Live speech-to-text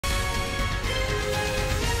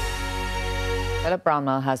Philip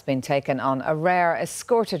Bromwell has been taken on a rare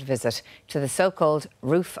escorted visit to the so-called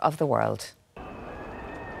roof of the world.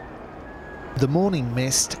 The morning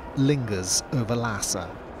mist lingers over Lhasa.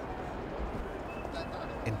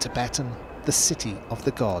 In Tibetan, the city of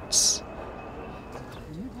the gods.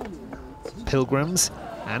 Pilgrims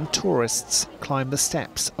and tourists climb the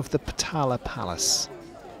steps of the Potala Palace.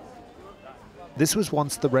 This was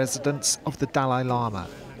once the residence of the Dalai Lama,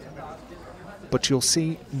 but you'll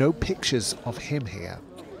see no pictures of him here.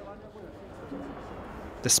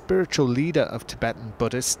 The spiritual leader of Tibetan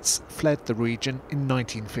Buddhists fled the region in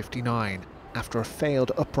 1959 after a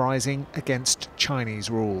failed uprising against Chinese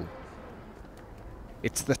rule.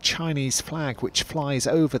 It's the Chinese flag which flies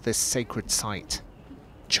over this sacred site.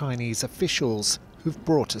 Chinese officials who've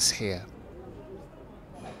brought us here.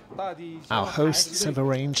 Our hosts have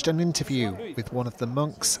arranged an interview with one of the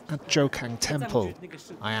monks at Jokang Temple.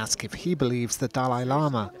 I ask if he believes the Dalai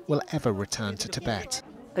Lama will ever return to Tibet.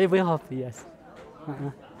 We hope, yes.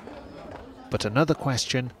 But another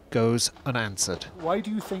question goes unanswered. Why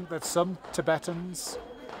do you think that some Tibetans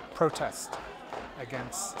protest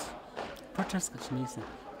against... Protest Chinese.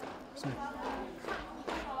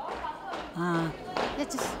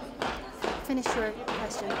 Let's just finish your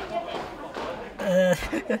question.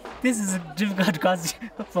 This is a difficult question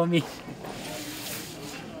for me.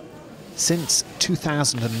 Since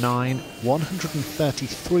 2009,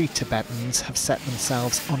 133 Tibetans have set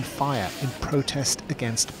themselves on fire in protest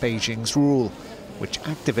against Beijing's rule, which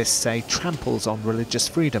activists say tramples on religious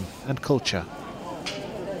freedom and culture.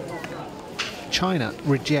 China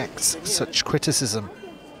rejects such criticism,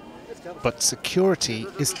 but security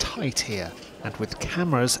is tight here, and with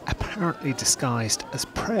cameras apparently disguised as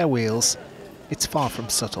prayer wheels, it's far from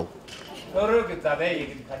subtle.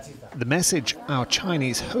 The message our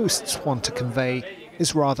Chinese hosts want to convey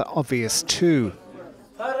is rather obvious too.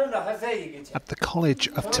 At the College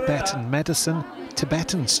of Tibetan Medicine,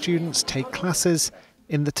 Tibetan students take classes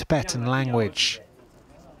in the Tibetan language.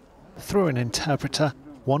 Through an interpreter,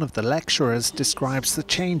 one of the lecturers describes the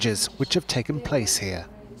changes which have taken place here.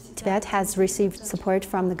 Tibet has received support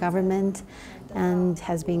from the government and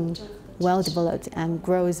has been well developed and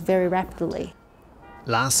grows very rapidly.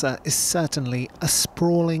 Lhasa is certainly a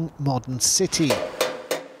sprawling modern city.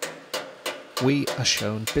 We are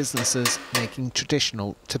shown businesses making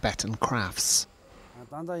traditional Tibetan crafts.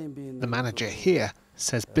 The manager here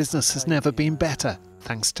says business has never been better,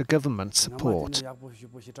 thanks to government support.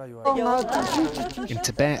 In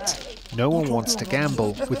Tibet, no one wants to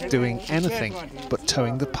gamble with doing anything but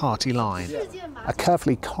towing the party line. A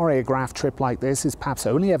carefully choreographed trip like this is perhaps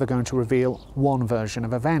only ever going to reveal one version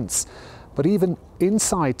of events. But even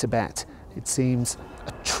inside Tibet, it seems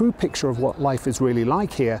a true picture of what life is really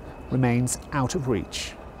like here remains out of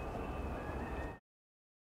reach.